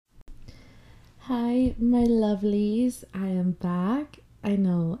Hi, my lovelies. I am back. I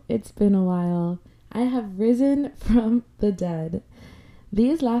know it's been a while. I have risen from the dead.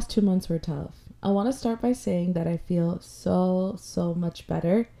 These last 2 months were tough. I want to start by saying that I feel so much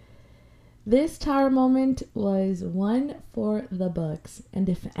better. This tower moment was one for the books, and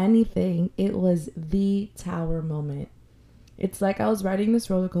if anything, it was the tower moment. It's like I was riding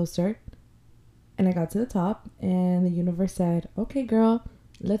this roller coaster, and I got to the top, and the universe said, "Okay, girl,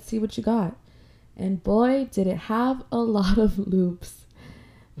 let's see what you got." And boy, did it have a lot of loops.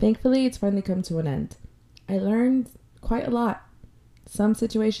 Thankfully, it's finally come to an end. I learned quite a lot. Some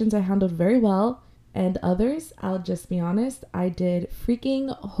situations I handled very well, and others, I'll just be honest, I did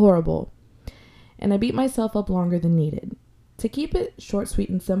freaking horrible. And I beat myself up longer than needed. To keep it short, sweet,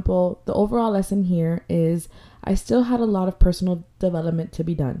 and simple, the overall lesson here is I still had a lot of personal development to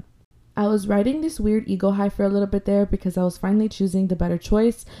be done. I was riding this weird ego high for a little bit there because I was finally choosing the better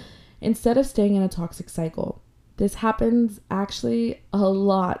choice instead of staying in a toxic cycle. This happens actually a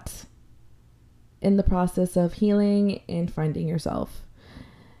lot in the process of healing and finding yourself.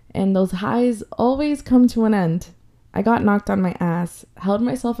 And those highs always come to an end. I got knocked on my ass, held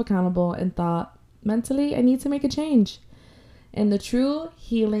myself accountable, and thought, mentally, I need to make a change. And the true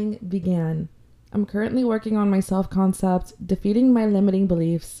healing began. I'm currently working on my self-concept, defeating my limiting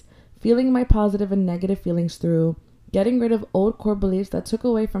beliefs, feeling my positive and negative feelings through, getting rid of old core beliefs that took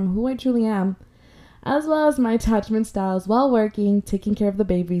away from who I truly am, as well as my attachment styles while working, taking care of the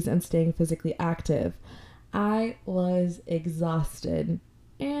babies, and staying physically active. I was exhausted,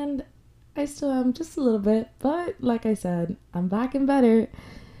 and I still am just a little bit, but like I said, I'm back and better.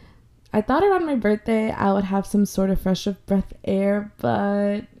 I thought around my birthday I would have some sort of fresh of breath air,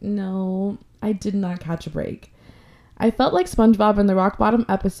 but no, I did not catch a break. I felt like SpongeBob in the Rock Bottom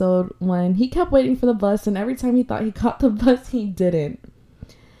episode when he kept waiting for the bus and every time he thought he caught the bus, he didn't.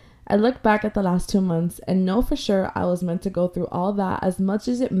 I look back at the last 2 months and know for sure I was meant to go through all that as much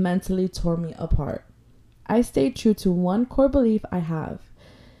as it mentally tore me apart. I stayed true to one core belief I have.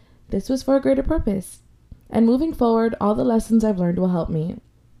 This was for a greater purpose. And moving forward, all the lessons I've learned will help me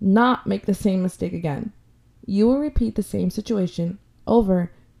not make the same mistake again. You will repeat the same situation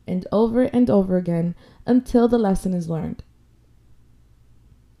over and over and over again until the lesson is learned.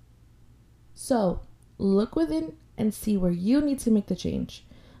 So, look within and see where you need to make the change.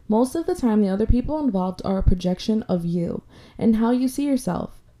 Most of the time, the other people involved are a projection of you and how you see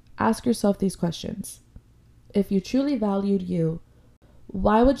yourself. Ask yourself these questions. If you truly valued you,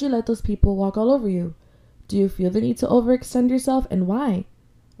 why would you let those people walk all over you? Do you feel the need to overextend yourself, and why?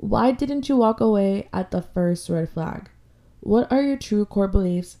 Why didn't you walk away at the first red flag? What are your true core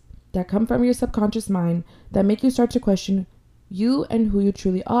beliefs that come from your subconscious mind that make you start to question you and who you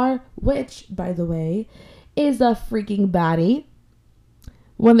truly are, which, by the way, is a freaking baddie?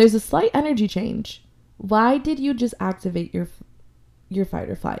 When there's a slight energy change, why did you just activate your fight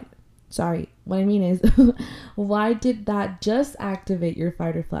or flight? Sorry, what I mean is, why did that just activate your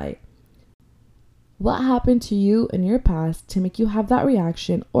fight or flight? What happened to you in your past to make you have that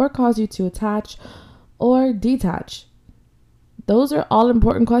reaction or cause you to attach or detach? Those are all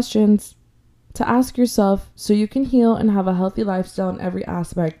important questions to ask yourself so you can heal and have a healthy lifestyle in every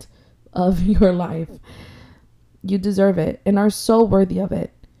aspect of your life. You deserve it and are so worthy of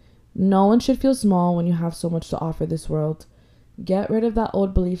it. No one should feel small when you have so much to offer this world. Get rid of that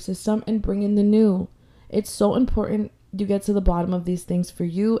old belief system and bring in the new. It's so important you get to the bottom of these things for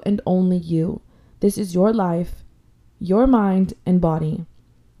you and only you. This is your life, your mind, and body.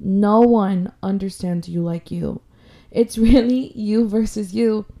 No one understands you like you. It's really you versus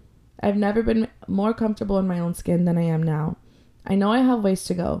you. I've never been more comfortable in my own skin than I am now. I know I have ways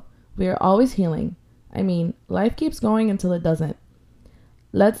to go. We are always healing. I mean, life keeps going until it doesn't.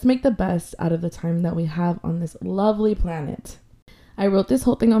 Let's make the best out of the time that we have on this lovely planet. I wrote this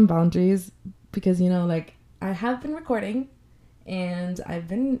whole thing on boundaries because, I have been recording and I've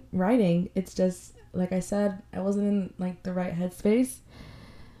been writing. It's just, like I said, I wasn't in the right headspace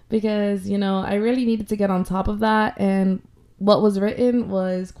because, I really needed to get on top of that. And what was written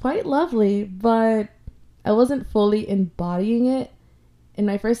was quite lovely, but I wasn't fully embodying it. In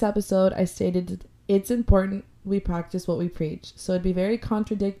my first episode, I stated it's important we practice what we preach. So it'd be very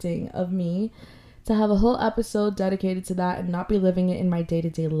contradicting of me to have a whole episode dedicated to that and not be living it in my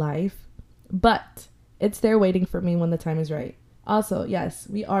day-to-day life. But it's there waiting for me when the time is right. Also, yes,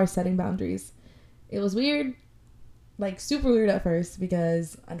 we are setting boundaries. It was weird, super weird at first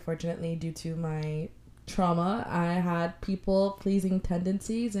because unfortunately due to my trauma, I had people pleasing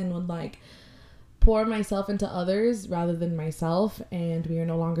tendencies and would pour myself into others rather than myself, and we are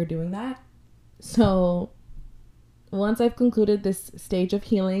no longer doing that. So Once I've concluded this stage of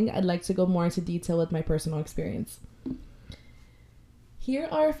healing, I'd like to go more into detail with my personal experience. Here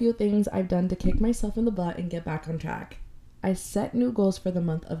are a few things I've done to kick myself in the butt and get back on track. I set new goals for the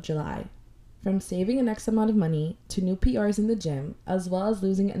month of July, from saving an X amount of money to new PRs in the gym, as well as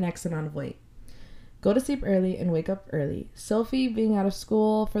losing an X amount of weight. Go to sleep early and wake up early. Sophie being out of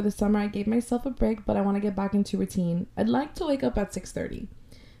school for the summer, I gave myself a break, but I want to get back into routine. I'd like to wake up at 6:30.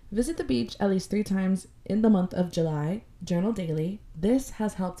 Visit the beach at least 3 times in the month of July. Journal daily. This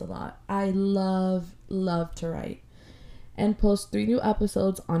has helped a lot. I love to write. And post 3 new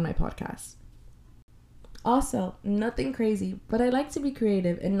episodes on my podcast. Also, nothing crazy, but I like to be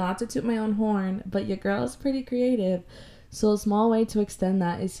creative and not to toot my own horn, but your girl is pretty creative. So a small way to extend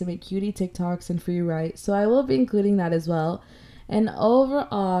that is to make cutie TikToks and free write. So I will be including that as well. And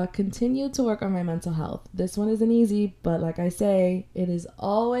overall, continue to work on my mental health. This one isn't easy, but like I say, it is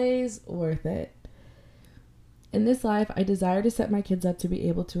always worth it. In this life, I desire to set my kids up to be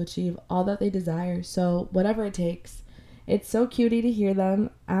able to achieve all that they desire. So whatever it takes. It's so cutie to hear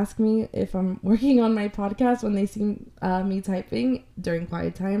them ask me if I'm working on my podcast when they see me typing during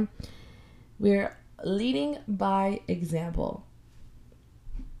quiet time. We're leading by example.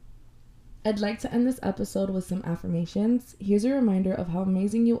 I'd like to end this episode with some affirmations. Here's a reminder of how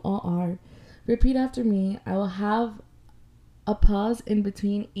amazing you all are. Repeat after me. I will have a pause in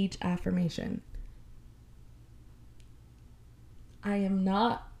between each affirmation. I am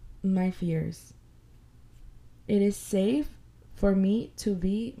not my fears. It is safe for me to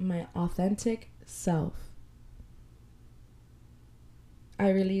be my authentic self. I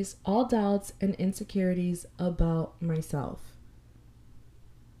release all doubts and insecurities about myself.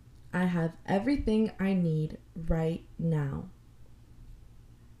 I have everything I need right now.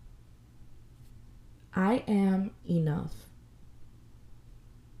 I am enough.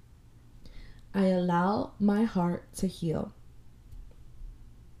 I allow my heart to heal.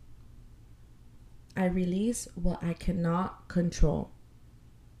 I release what I cannot control.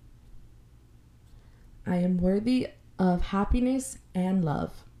 I am worthy of happiness and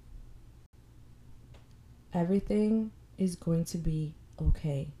love. Everything is going to be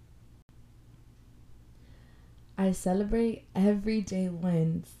okay. I celebrate everyday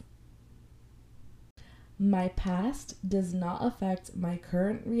wins. My past does not affect my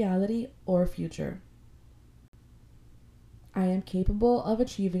current reality or future. I am capable of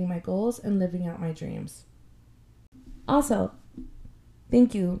achieving my goals and living out my dreams. Also,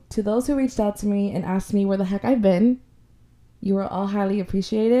 thank you to those who reached out to me and asked me where the heck I've been. You are all highly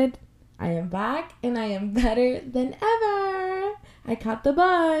appreciated. I am back and I am better than ever. I caught the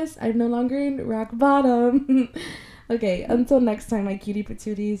bus. I'm no longer in rock bottom. Okay, until next time, my cutie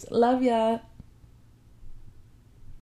patooties. Love ya.